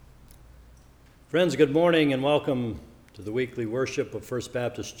Friends, good morning and welcome to the weekly worship of First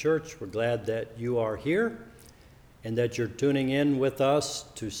Baptist Church. We're glad that you are here and that you're tuning in with us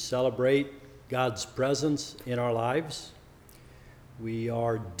to celebrate God's presence in our lives. We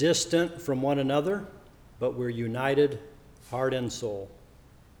are distant from one another, but we're united heart and soul.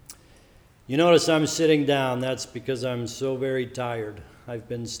 You notice I'm sitting down. That's because I'm so very tired. I've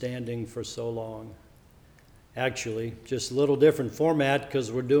been standing for so long. Actually, just a little different format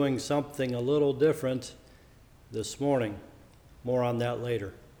because we're doing something a little different this morning. More on that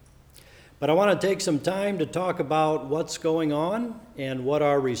later. But I want to take some time to talk about what's going on and what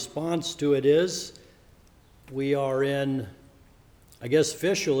our response to it is. We are in, I guess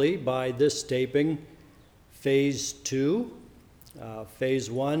officially by this taping, phase 2.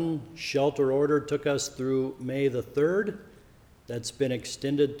 Phase 1 shelter order took us through May the 3rd. That's been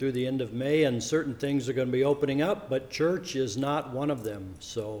extended through the end of May, and certain things are going to be opening up, but church is not one of them.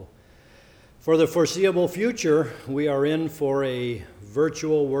 So for the foreseeable future, we are in for a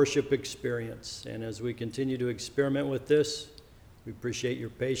virtual worship experience. And as we continue to experiment with this, we appreciate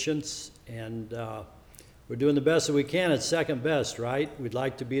your patience, and we're doing the best that we can. It's second best, right? We'd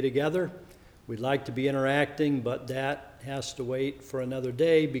like to be together. We'd like to be interacting, but that has to wait for another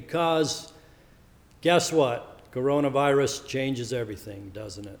day because guess what? Coronavirus changes everything,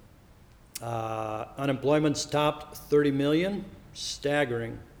 doesn't it? Unemployment's topped 30 million.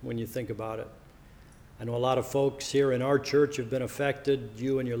 Staggering when you think about it. I know a lot of folks here in our church have been affected,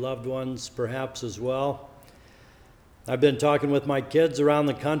 you and your loved ones perhaps as well. I've been talking with my kids around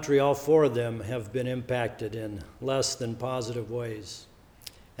the country. All 4 of them have been impacted in less than positive ways.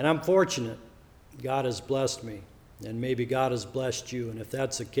 And I'm fortunate. God has blessed me, and maybe God has blessed you. And if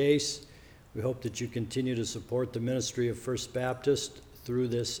that's the case, we hope that you continue to support the ministry of First Baptist through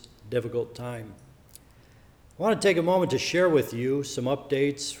this difficult time. I want to take a moment to share with you some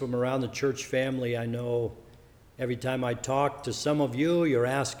updates from around the church family. I know every time I talk to some of you, you're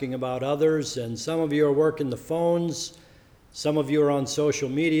asking about others, and some of you are working the phones, some of you are on social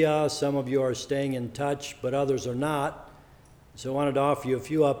media, some of you are staying in touch, but others are not. So I wanted to offer you a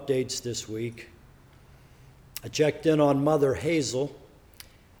few updates this week. I checked in on Mother Hazel.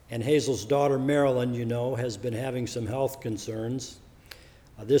 And Hazel's daughter, Marilyn, has been having some health concerns.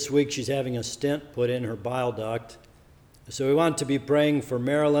 This week she's having a stent put in her bile duct. So we want to be praying for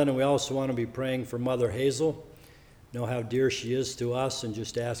Marilyn, and we also want to be praying for Mother Hazel. Know how dear she is to us, and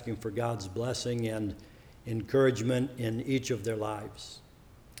just asking for God's blessing and encouragement in each of their lives.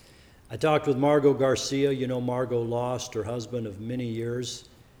 I talked with Margot Garcia. Margot lost her husband of many years,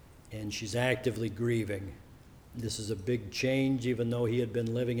 and she's actively grieving. This is a big change. Even though he had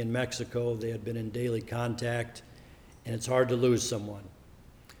been living in Mexico, they had been in daily contact, and it's hard to lose someone.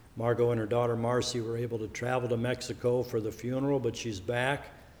 Margot and her daughter Marcy were able to travel to Mexico for the funeral, but she's back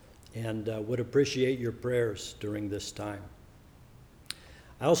and would appreciate your prayers during this time.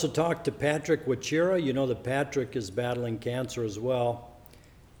 I also talked to Patrick Wachira. You know that Patrick is battling cancer as well.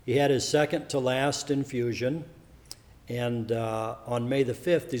 He had his second to last infusion. And on May the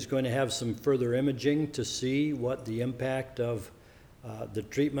 5th, he's going to have some further imaging to see what the impact of the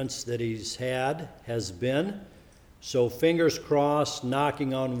treatments that he's had has been. So fingers crossed,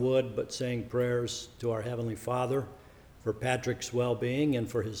 knocking on wood, but saying prayers to our Heavenly Father for Patrick's well-being and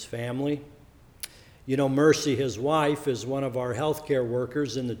for his family. Mercy, his wife, is one of our healthcare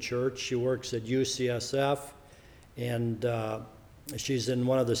workers in the church. She works at UCSF, and she's in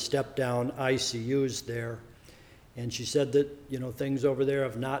one of the step-down ICUs there. And she said that, things over there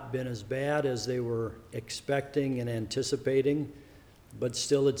have not been as bad as they were expecting and anticipating, but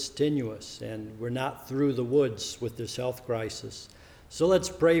still it's tenuous, and we're not through the woods with this health crisis. So let's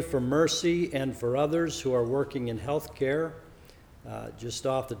pray for Mercy and for others who are working in health care. Just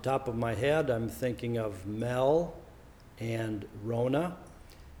off the top of my head, I'm thinking of Mel and Rona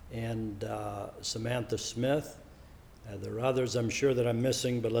and Samantha Smith. There are others I'm sure that I'm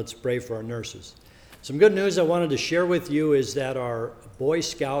missing, but let's pray for our nurses. Some good news I wanted to share with you is that our Boy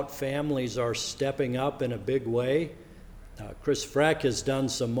Scout families are stepping up in a big way. Chris Freck has done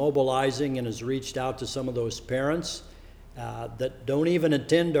some mobilizing and has reached out to some of those parents that don't even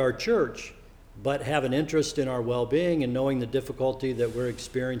attend our church, but have an interest in our well-being and knowing the difficulty that we're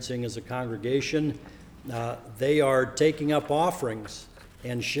experiencing as a congregation. They are taking up offerings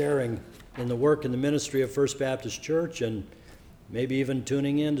and sharing in the work and the ministry of First Baptist Church, and maybe even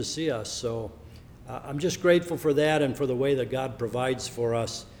tuning in to see us. So I'm just grateful for that and for the way that God provides for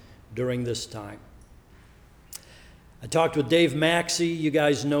us during this time. I talked with Dave Maxey. You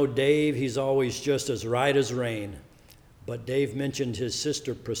guys know Dave. He's always just as right as rain. But Dave mentioned his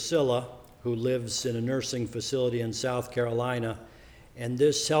sister Priscilla, who lives in a nursing facility in South Carolina, And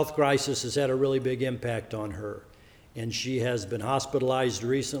this health crisis has had a really big impact on her. And she has been hospitalized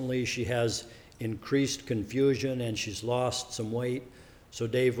recently. She has increased confusion, and she's lost some weight. So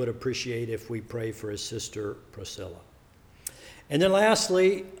Dave would appreciate if we pray for his sister Priscilla. And then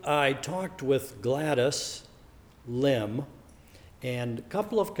lastly, I talked with Gladys Lim, and a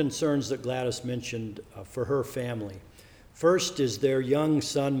couple of concerns that Gladys mentioned for her family. First is their young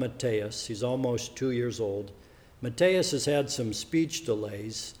son, Mateus. He's almost 2 years old. Mateus has had some speech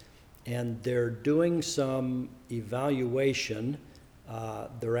delays, and they're doing some evaluation.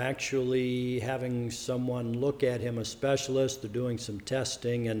 They're actually having someone look at him, a specialist. They're doing some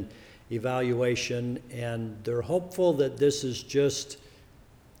testing and evaluation, and they're hopeful that this is just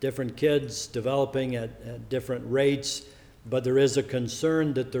different kids developing at different rates, but there is a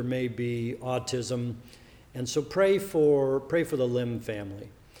concern that there may be autism. And so pray for the Lim family.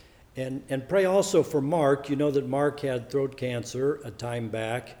 And pray also for Mark. You know that Mark had throat cancer a time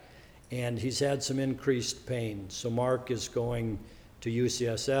back, and he's had some increased pain. So Mark is going to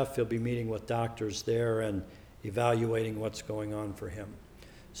UCSF. He'll be meeting with doctors there and evaluating what's going on for him.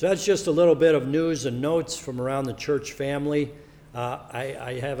 So that's just a little bit of news and notes from around the church family.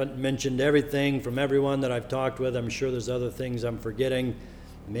 I haven't mentioned everything from everyone that I've talked with. I'm sure there's other things I'm forgetting.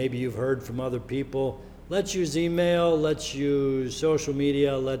 Maybe you've heard from other people. Let's use email, let's use social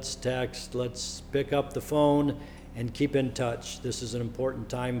media, let's text, let's pick up the phone and keep in touch. This is an important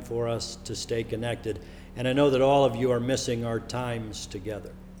time for us to stay connected. And I know that all of you are missing our times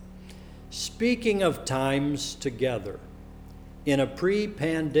together. Speaking of times together, in a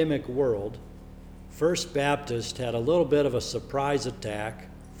pre-pandemic world, First Baptist had a little bit of a surprise attack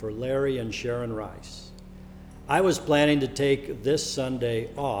for Larry and Sharon Rice. I was planning to take this Sunday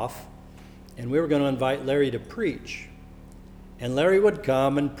off, and we were going to invite Larry to preach. And Larry would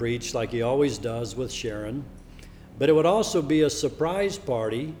come and preach like he always does with Sharon, but it would also be a surprise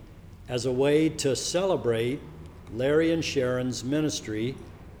party as a way to celebrate Larry and Sharon's ministry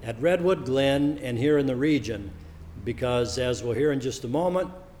at Redwood Glen and here in the region, because as we'll hear in just a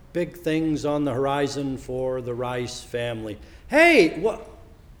moment, big things on the horizon for the Rice family. Hey,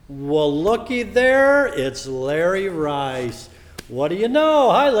 well, looky there, it's Larry Rice. What do you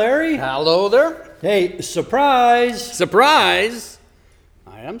know? Hi, Larry. Hello there. Hey, surprise. Surprise?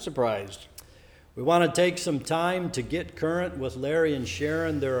 I am surprised. We want to take some time to get current with Larry and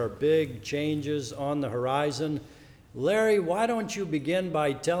Sharon. There are big changes on the horizon. Larry, why don't you begin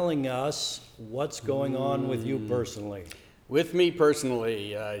by telling us what's going on with you personally? With me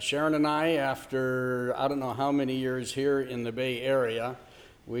personally, Sharon and I, after I don't know how many years here in the Bay Area,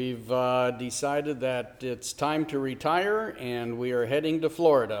 we've decided that it's time to retire, and we are heading to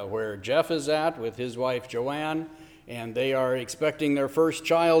Florida, where Jeff is at with his wife Joanne, and they are expecting their first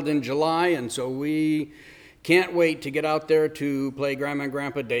child in July, and so we can't wait to get out there to play Grandma and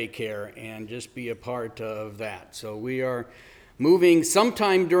Grandpa daycare and just be a part of that. So we are moving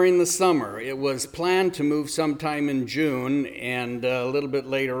sometime during the summer. It was planned to move sometime in June, and a little bit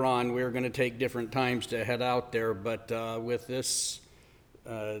later on we were going to take different times to head out there, but with this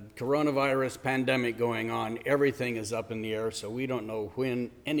coronavirus pandemic going on, everything is up in the air, so we don't know when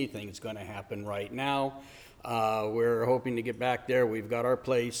anything is going to happen right now. We're hoping to get back there. We've got our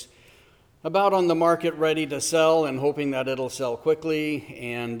place about on the market ready to sell, and hoping that it'll sell quickly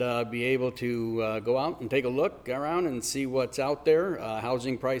and be able to go out and take a look around and see what's out there.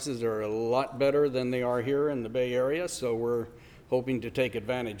 Housing prices are a lot better than they are here in the Bay Area, so we're hoping to take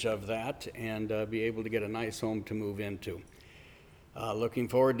advantage of that and be able to get a nice home to move into. Looking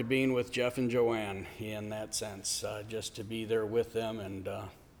forward to being with Jeff and Joanne in that sense, just to be there with them and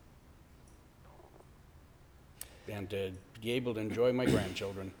to be able to enjoy my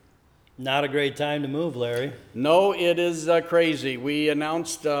grandchildren. Not a great time to move, Larry. No, it is crazy. We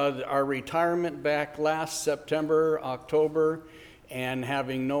announced our retirement back last September, October, and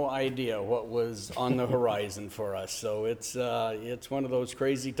having no idea what was on the horizon for us. So it's one of those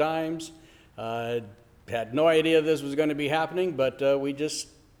crazy times. Had no idea this was going to be happening, but we just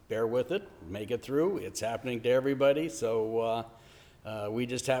bear with it, make it through. It's happening to everybody, so we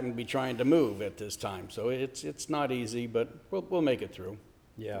just happen to be trying to move at this time. So it's not easy, but we'll make it through.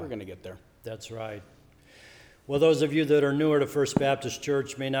 Yeah, we're going to get there. That's right. Well, those of you that are newer to First Baptist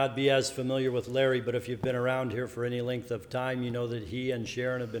Church may not be as familiar with Larry, but if you've been around here for any length of time, you know that he and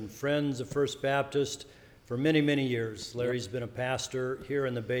Sharon have been friends of First Baptist for many, many years. Larry's been a pastor here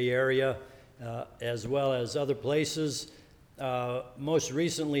in the Bay Area, as well as other places. Most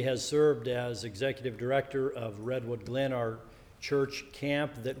recently has served as executive director of Redwood Glen, our church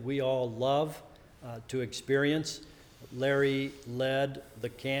camp that we all love to experience. Larry led the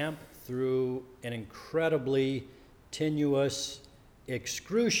camp through an incredibly tenuous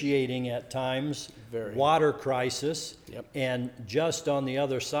excruciating at times Very. water crisis. Yep. And just on the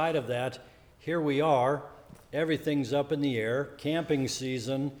other side of that, here we are, everything's up in the air. Camping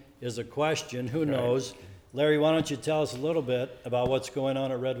season is a question, who knows? Larry, why don't you tell us a little bit about what's going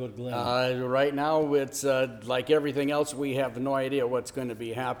on at Redwood Glen? Right now, it's like everything else, we have no idea what's going to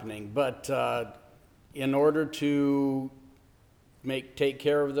be happening. But in order to take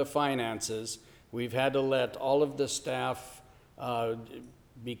care of the finances, we've had to let all of the staff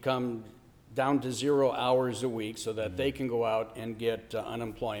become down to 0 hours a week so that they can go out and get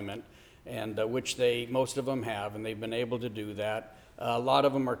unemployment, and which most of them have, and they've been able to do that. A lot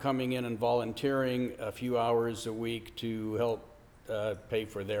of them are coming in and volunteering a few hours a week to help pay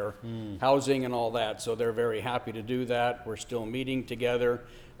for their housing and all that, so they're very happy to do that. We're still meeting together.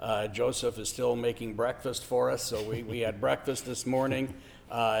 Joseph is still making breakfast for us, so we had breakfast this morning,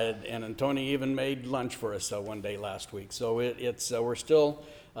 and Tony even made lunch for us one day last week. So we're still,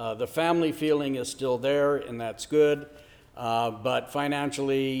 the family feeling is still there, and that's good. But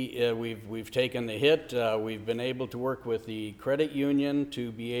financially, we've taken the hit. We've been able to work with the credit union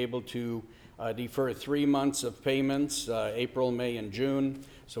to be able to defer 3 months of payments, April, May, and June,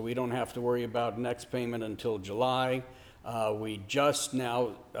 so we don't have to worry about next payment until July. We just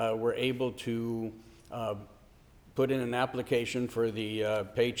now were able to put in an application for the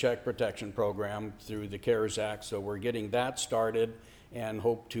Paycheck Protection Program through the CARES Act, so we're getting that started and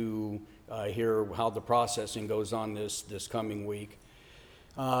hope to hear how the processing goes on this coming week.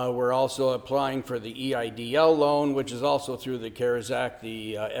 We're also applying for the EIDL loan, which is also through the CARES Act,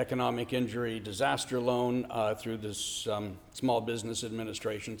 the Economic Injury Disaster Loan through this Small Business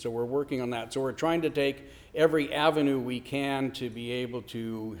Administration. So we're working on that. So we're trying to take every avenue we can to be able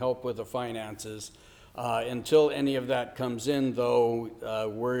to help with the finances. Until any of that comes in, though,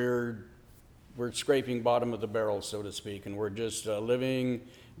 we're scraping bottom of the barrel, so to speak, and we're just living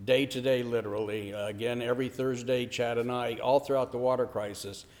day to day, literally. Again, every Thursday, Chad and I, all throughout the water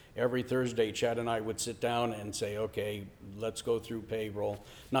crisis, every Thursday, Chad and I would sit down and say, okay, let's go through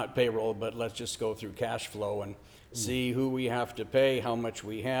not payroll, but let's just go through cash flow and see who we have to pay, how much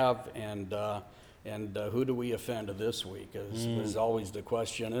we have, and who do we offend this week is always the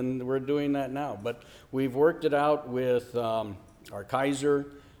question, and we're doing that now. But we've worked it out with our Kaiser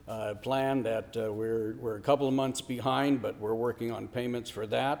plan that we're a couple of months behind, but we're working on payments for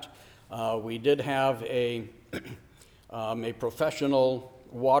that. We did have a professional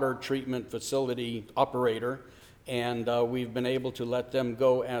water treatment facility operator, and we've been able to let them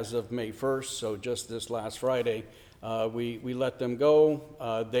go as of May 1st, so just this last Friday, we let them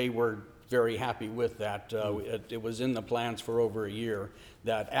go. They were very happy with that. It was in the plans for over a year,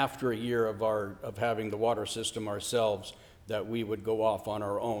 that after a year of having the water system ourselves, that we would go off on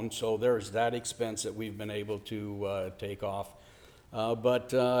our own. So there's that expense that we've been able to take off.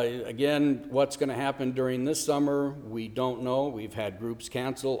 But again, what's going to happen during this summer, we don't know. We've had groups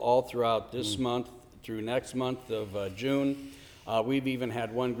cancel all throughout this month through next month of June. We've even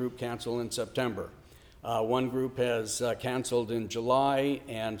had one group cancel in September. One group has canceled in July,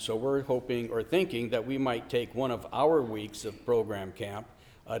 and so we're hoping or thinking that we might take one of our weeks of program camp,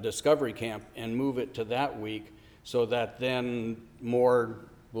 Discovery Camp, and move it to that week, so that then more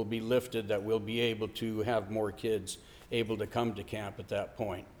will be lifted, that we'll be able to have more kids able to come to camp at that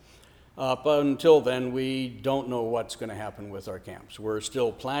point. But until then, we don't know what's going to happen with our camps. We're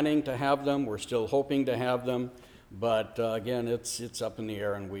still planning to have them, we're still hoping to have them, but again, it's up in the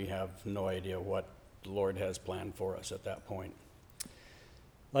air, and we have no idea what the Lord has planned for us at that point.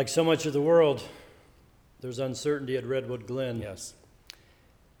 Like so much of the world, there's uncertainty at Redwood Glen. Yes.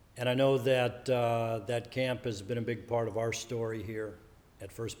 And I know that that camp has been a big part of our story here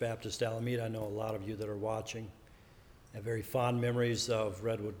at First Baptist Alameda. I know a lot of you that are watching have very fond memories of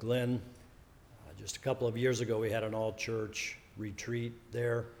Redwood Glen. Just a couple of years ago, we had an all-church retreat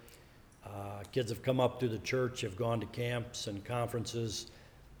there. Kids have come up through the church, have gone to camps and conferences.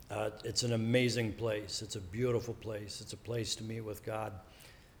 It's an amazing place. It's a beautiful place. It's a place to meet with God.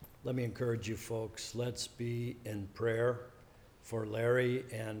 Let me encourage you folks, let's be in prayer for Larry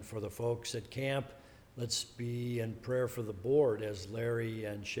and for the folks at camp. Let's be in prayer for the board as Larry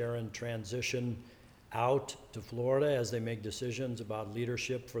and Sharon transition out to Florida, as they make decisions about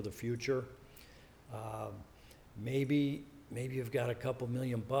leadership for the future. Maybe you've got a couple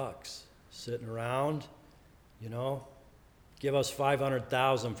 $1,000,000 sitting around, you know. Give us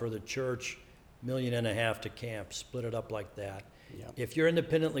 $500,000 for the church, $1.5 million to camp. Split it up like that. Yep. If you're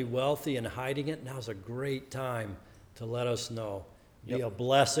independently wealthy and hiding it, now's a great time to let us know. Be a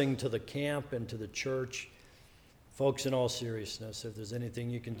blessing to the camp and to the church. Folks, in all seriousness, if there's anything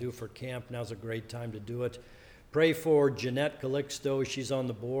you can do for camp, now's a great time to do it. Pray for Jeanette Calixto. She's on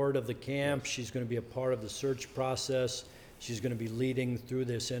the board of the camp. She's going to be a part of the search process. She's going to be leading through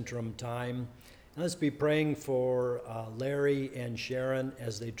this interim time. And let's be praying for Larry and Sharon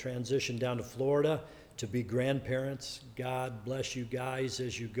as they transition down to Florida to be grandparents. God bless you guys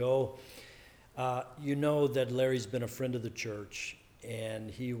as you go. You know that Larry's been a friend of the church, and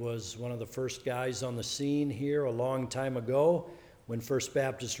he was one of the first guys on the scene here a long time ago when First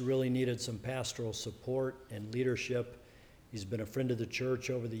Baptist really needed some pastoral support and leadership. He's been a friend of the church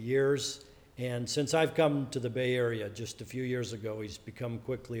over the years, and since I've come to the Bay Area just a few years ago, he's become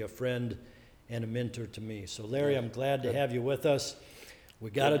quickly a friend and a mentor to me. So Larry, I'm glad to have you with us. We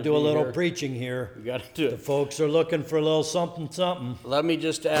got to do a little preaching here. We got to do it. The folks are looking for a little something. Let me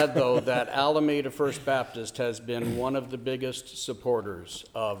just add, though, that Alameda First Baptist has been one of the biggest supporters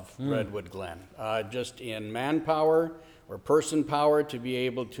of Redwood Glen, just in manpower or person power to be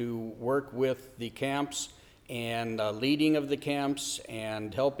able to work with the camps and leading of the camps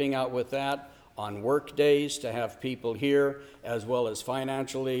and helping out with that on work days to have people here, as well as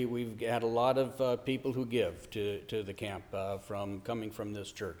financially. We've had a lot of people who give to the camp coming from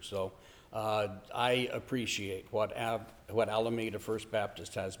this church. So I appreciate what Alameda First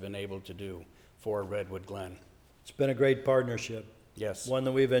Baptist has been able to do for Redwood Glen. It's been a great partnership. Yes. One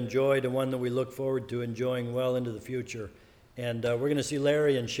that we've enjoyed and one that we look forward to enjoying well into the future. And we're going to see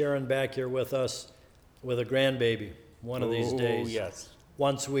Larry and Sharon back here with us with a grandbaby one of these days. Oh, yes.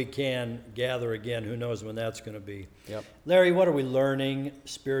 Once we can gather again, who knows when that's going to be. Yep. Larry, what are we learning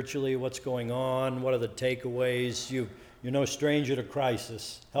spiritually? What's going on? What are the takeaways? You're no stranger to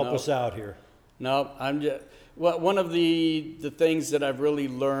crisis. Help us out here. No, I'm just, well, one of the things that I've really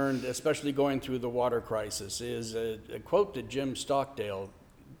learned, especially going through the water crisis, is a quote that Jim Stockdale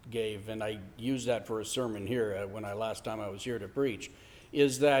gave, and I used that for a sermon here last time I was here to preach.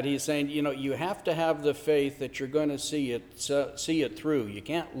 Is that he's saying, you have to have the faith that you're going to see it through. You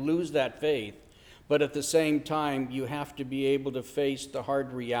can't lose that faith, but at the same time, you have to be able to face the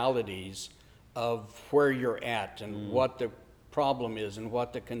hard realities of where you're at and what the problem is and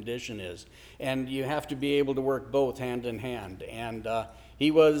what the condition is. And you have to be able to work both hand in hand. And he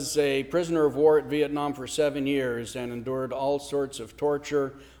was a prisoner of war at Vietnam for 7 years and endured all sorts of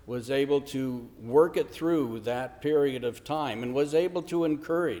torture, was able to work it through that period of time, and was able to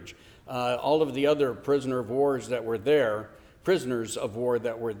encourage all of the other prisoners of war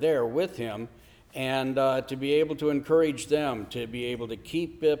that were there with him, and to be able to encourage them to be able to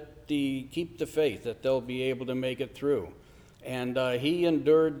keep the faith that they'll be able to make it through. And he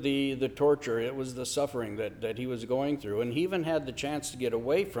endured the torture. It was the suffering that he was going through, and he even had the chance to get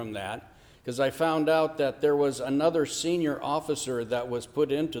away from that, because I found out that there was another senior officer that was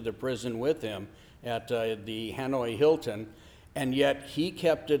put into the prison with him at the Hanoi Hilton, and yet he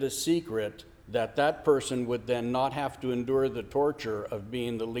kept it a secret that person would then not have to endure the torture of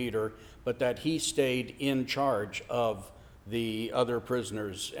being the leader, but that he stayed in charge of the other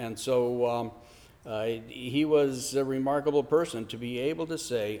prisoners. And so he was a remarkable person to be able to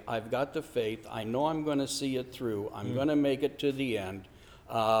say, I've got the faith, I know I'm going to see it through, I'm going to make it to the end.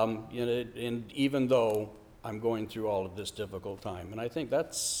 And even though I'm going through all of this difficult time. And I think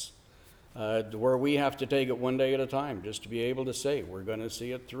that's where we have to take it one day at a time, just to be able to say, we're going to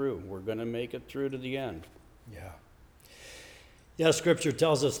see it through. We're going to make it through to the end. Yeah, Scripture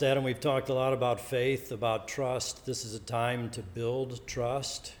tells us that, and we've talked a lot about faith, about trust. This is a time to build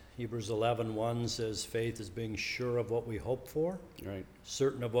trust. Hebrews 11:1 says, faith is being sure of what we hope for, right,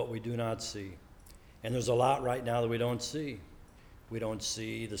 certain of what we do not see. And there's a lot right now that we don't see. We don't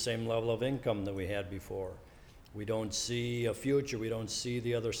see the same level of income that we had before. We don't see a future. We don't see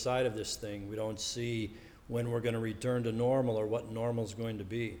the other side of this thing. We don't see when we're going to return to normal or what normal is going to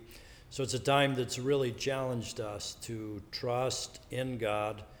be. So it's a time that's really challenged us to trust in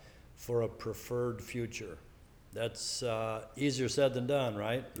God for a preferred future. That's easier said than done,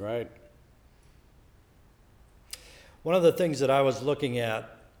 right? Right. One of the things that I was looking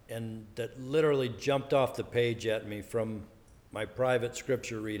at and that literally jumped off the page at me from my private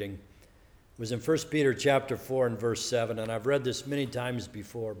scripture reading was in 1 Peter chapter 4 and verse 7, and I've read this many times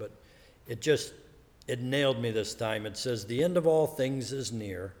before, but it nailed me this time. It says, the end of all things is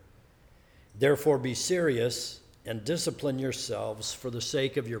near. Therefore be serious and discipline yourselves for the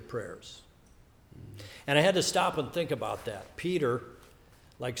sake of your prayers. And I had to stop and think about that. Peter,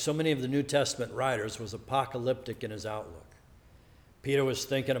 like so many of the New Testament writers, was apocalyptic in his outlook. Peter was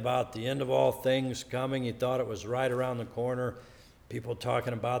thinking about the end of all things coming. He thought it was right around the corner. People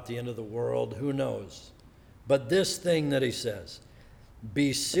talking about the end of the world. Who knows? But this thing that he says,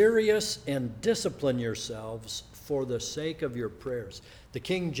 be serious and discipline yourselves for the sake of your prayers. The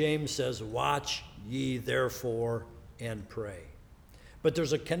King James says, watch ye therefore and pray. But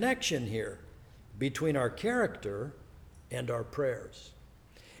there's a connection here between our character and our prayers.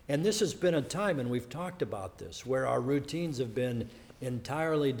 And this has been a time, and we've talked about this, where our routines have been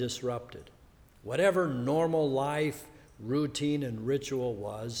entirely disrupted. Whatever normal life, routine, and ritual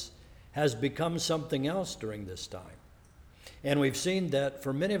was, has become something else during this time. And we've seen that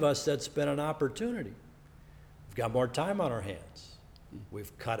for many of us, that's been an opportunity. We've got more time on our hands.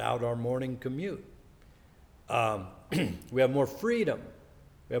 We've cut out our morning commute. We have more freedom.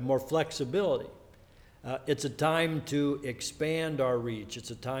 We have more flexibility. It's a time to expand our reach. It's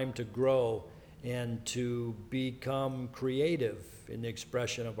a time to grow and to become creative in the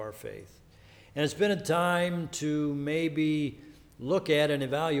expression of our faith. And it's been a time to maybe look at and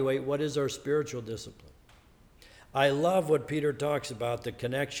evaluate what is our spiritual discipline. I love what Peter talks about, the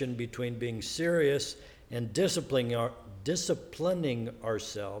connection between being serious and disciplining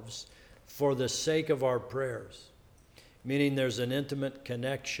ourselves for the sake of our prayers. Meaning there's an intimate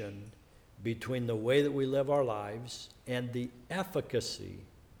connection between the way that we live our lives and the efficacy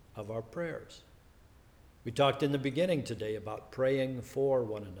of our prayers. We talked in the beginning today about praying for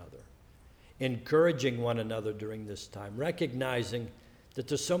one another, encouraging one another during this time, recognizing that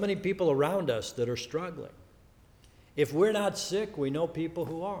there's so many people around us that are struggling. If we're not sick, we know people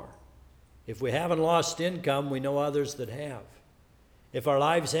who are. If we haven't lost income, we know others that have. If our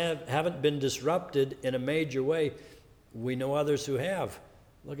lives haven't been disrupted in a major way, we know others who have.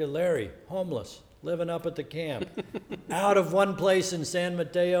 Look at Larry, homeless, living up at the camp, out of one place in San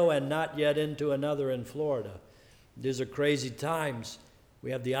Mateo and not yet into another in Florida. These are crazy times.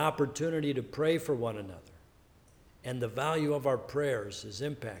 We have the opportunity to pray for one another. And the value of our prayers is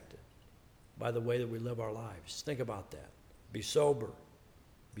impacted by the way that we live our lives. Think about that. Be sober.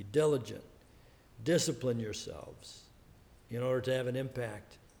 Be diligent. Discipline yourselves in order to have an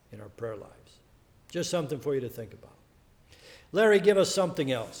impact in our prayer lives. Just something for you to think about. Larry, give us something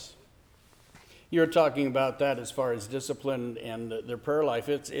else. You're talking about that as far as discipline and their prayer life.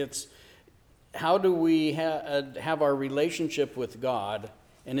 It's how do we have our relationship with God,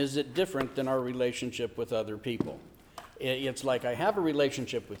 and is it different than our relationship with other people? It's like I have a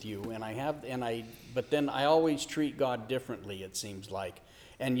relationship with you, but then I always treat God differently, it seems like.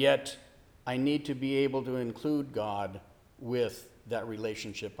 And yet I need to be able to include God with that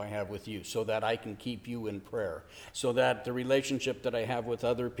relationship I have with you, so that I can keep you in prayer, so that the relationship that I have with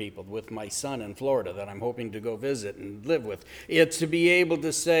other people, with my son in Florida that I'm hoping to go visit and live with, it's to be able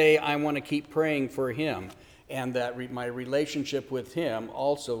to say I want to keep praying for him, and that my relationship with him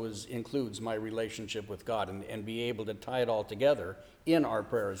also includes my relationship with God, and be able to tie it all together in our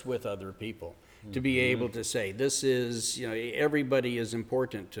prayers with other people. To be able to say, this is, everybody is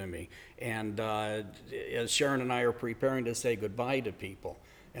important to me. And as Sharon and I are preparing to say goodbye to people,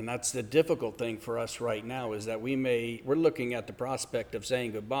 and that's the difficult thing for us right now, is that we're looking at the prospect of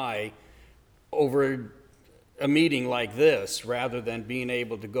saying goodbye over a meeting like this, rather than being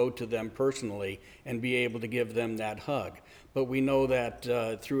able to go to them personally and be able to give them that hug. But we know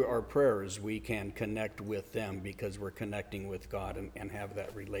that through our prayers we can connect with them, because we're connecting with God and have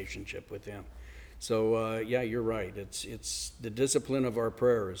that relationship with him. So you're right. It's the discipline of our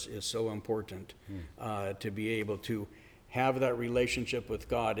prayers is so important to be able to have that relationship with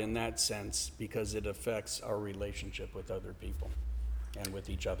God in that sense, because it affects our relationship with other people and with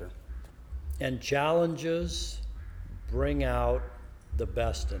each other. And challenges bring out the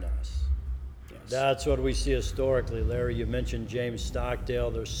best in us. Yes. That's what we see historically. Larry, you mentioned James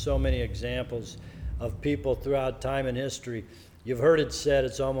Stockdale. There's so many examples of people throughout time and history. You've heard it said,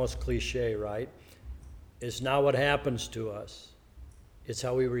 it's almost cliche, right? It's not what happens to us. It's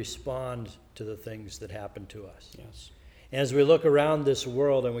how we respond to the things that happen to us. Yes. As we look around this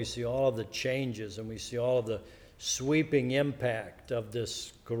world and we see all of the changes and we see all of the sweeping impact of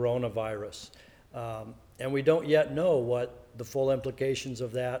this coronavirus, and we don't yet know what the full implications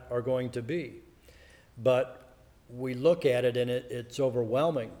of that are going to be. But we look at it and it's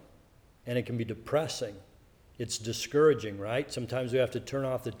overwhelming, and it can be depressing. It's discouraging, right? Sometimes we have to turn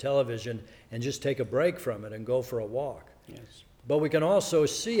off the television and just take a break from it and go for a walk. Yes. But we can also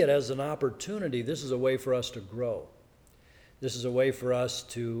see it as an opportunity. This is a way for us to grow. This is a way for us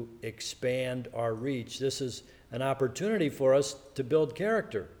to expand our reach. This is an opportunity for us to build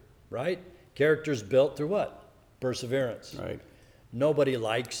character, right? Character's built through what? Perseverance. Right. Nobody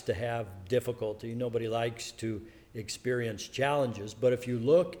likes to have difficulty. Nobody likes to experience challenges. But if you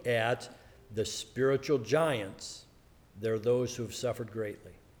look at the spiritual giants, they're those who have suffered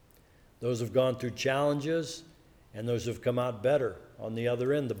greatly. Those who have gone through challenges, and those who have come out better on the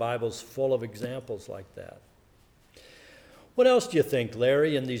other end. The Bible's full of examples like that. What else do you think,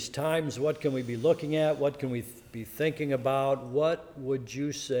 Larry, in these times? What can we be looking at? What can we be thinking about? What would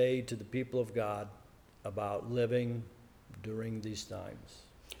you say to the people of God about living during these times?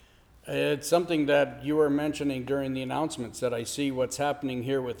 It's something that you were mentioning during the announcements, that I see what's happening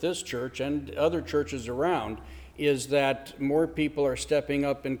here with this church and other churches around, is that more people are stepping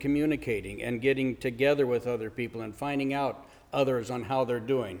up and communicating and getting together with other people and finding out others on how they're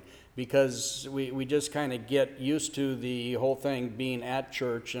doing. Because we just kind of get used to the whole thing being at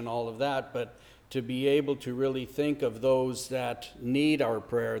church and all of that, but to be able to really think of those that need our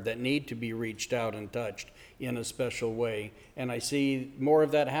prayer, that need to be reached out and touched in a special way. And I see more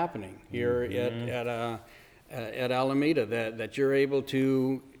of that happening here at Alameda, that you're able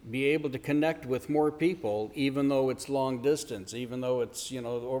to be able to connect with more people, even though it's long distance, even though it's,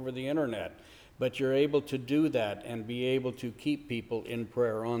 over the internet. But you're able to do that and be able to keep people in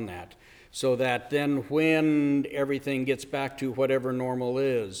prayer on that, so that then when everything gets back to whatever normal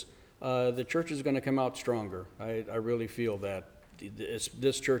is, the church is going to come out stronger. I really feel that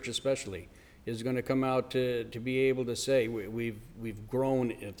this church especially is going to come out to be able to say we've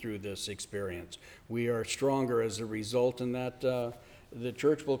grown through this experience. We are stronger as a result, and that the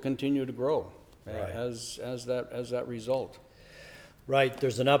church will continue to grow as that result. Right,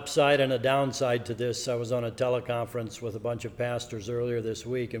 there's an upside and a downside to this. I was on a teleconference with a bunch of pastors earlier this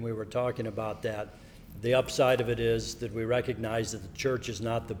week, and we were talking about that. The upside of it is that we recognize that the church is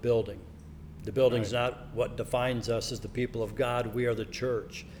not the building. The building's not what defines us as the people of God. We are the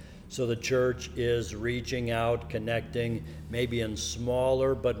church. So the church is reaching out, connecting, maybe in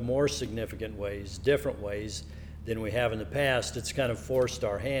smaller but more significant ways, different ways than we have in the past. It's kind of forced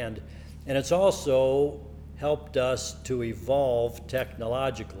our hand. And it's also helped us to evolve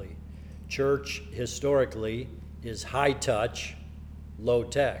technologically. Church, historically, is high touch, low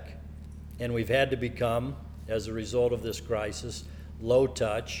tech. And we've had to become, as a result of this crisis, low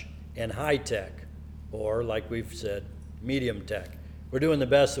touch and high tech, or like we've said, medium tech. We're doing the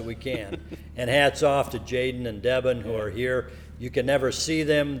best that we can. And hats off to Jaden and Devin, who are here. You can never see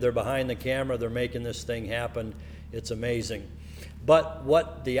them. They're behind the camera. They're making this thing happen. It's amazing. But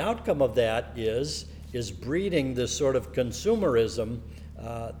what the outcome of that is breeding this sort of consumerism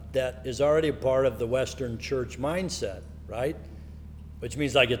that is already a part of the Western church mindset, right? Which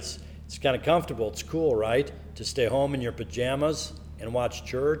means like it's kind of comfortable, it's cool, right? To stay home in your pajamas and watch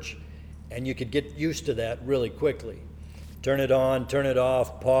church, and you could get used to that really quickly. Turn it on, turn it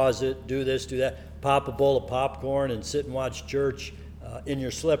off, pause it, do this, do that, pop a bowl of popcorn and sit and watch church in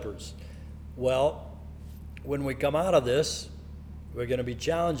your slippers. Well, when we come out of this, we're going to be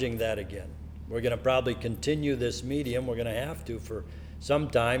challenging that again. We're going to probably continue this medium. We're going to have to for some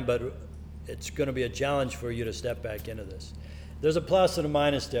time, but it's going to be a challenge for you to step back into this. There's a plus and a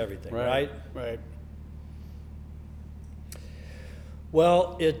minus to everything, right? Right.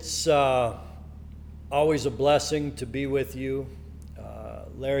 Well, it's always a blessing to be with you.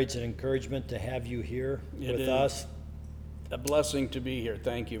 Larry, it's an encouragement to have you here with us. A blessing to be here.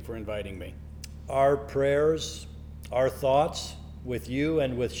 Thank you for inviting me. Our prayers, our thoughts with you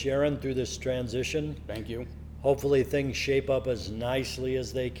and with Sharon through this transition. Thank you. Hopefully things shape up as nicely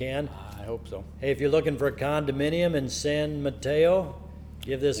as they can. I hope so. Hey, if you're looking for a condominium in San Mateo,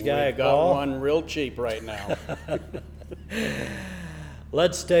 give this guy a call. We've got one real cheap right now.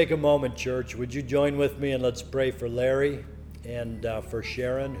 Let's take a moment, church. Would you join with me and let's pray for Larry and for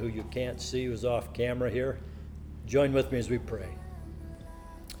Sharon, who you can't see, who's off camera here. Join with me as we pray.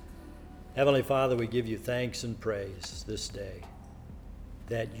 Heavenly Father, we give you thanks and praise this day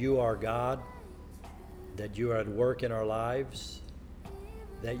that you are God, that you are at work in our lives,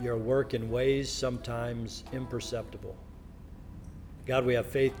 that your work in ways sometimes imperceptible. God, we have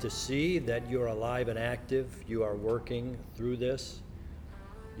faith to see that you are alive and active. You are working through this.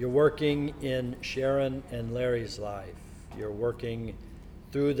 You're working in Sharon and Larry's life. You're working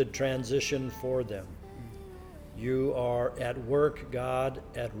through the transition for them. You are at work, God,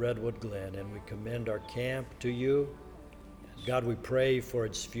 at Redwood Glen, and we commend our camp to you. God, we pray for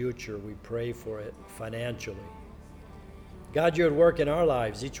its future. We pray for it financially. God, you're at work in our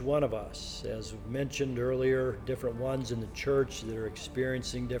lives, each one of us. As mentioned earlier, different ones in the church that are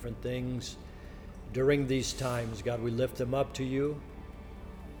experiencing different things during these times. God, we lift them up to you.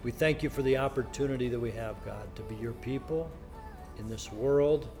 We thank you for the opportunity that we have, God, to be your people in this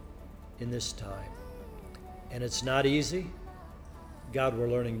world, in this time. And it's not easy. God, we're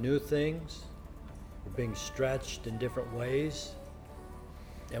learning new things. We're being stretched in different ways.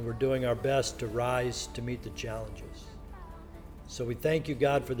 And we're doing our best to rise to meet the challenges. So we thank you,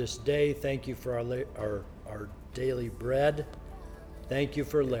 God, for this day. Thank you for our daily bread. Thank you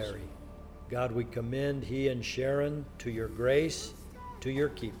for Larry. God, we commend he and Sharon to your grace, to your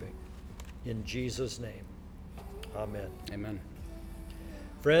keeping. In Jesus' name, amen. Amen.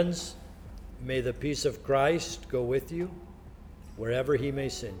 Friends, may the peace of Christ go with you wherever he may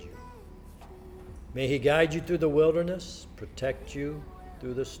send you. May he guide you through the wilderness, protect you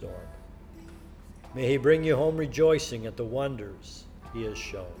through the storm. May he bring you home rejoicing at the wonders he has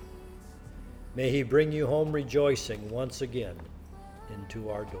shown. May he bring you home rejoicing once again into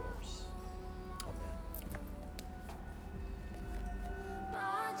our doors.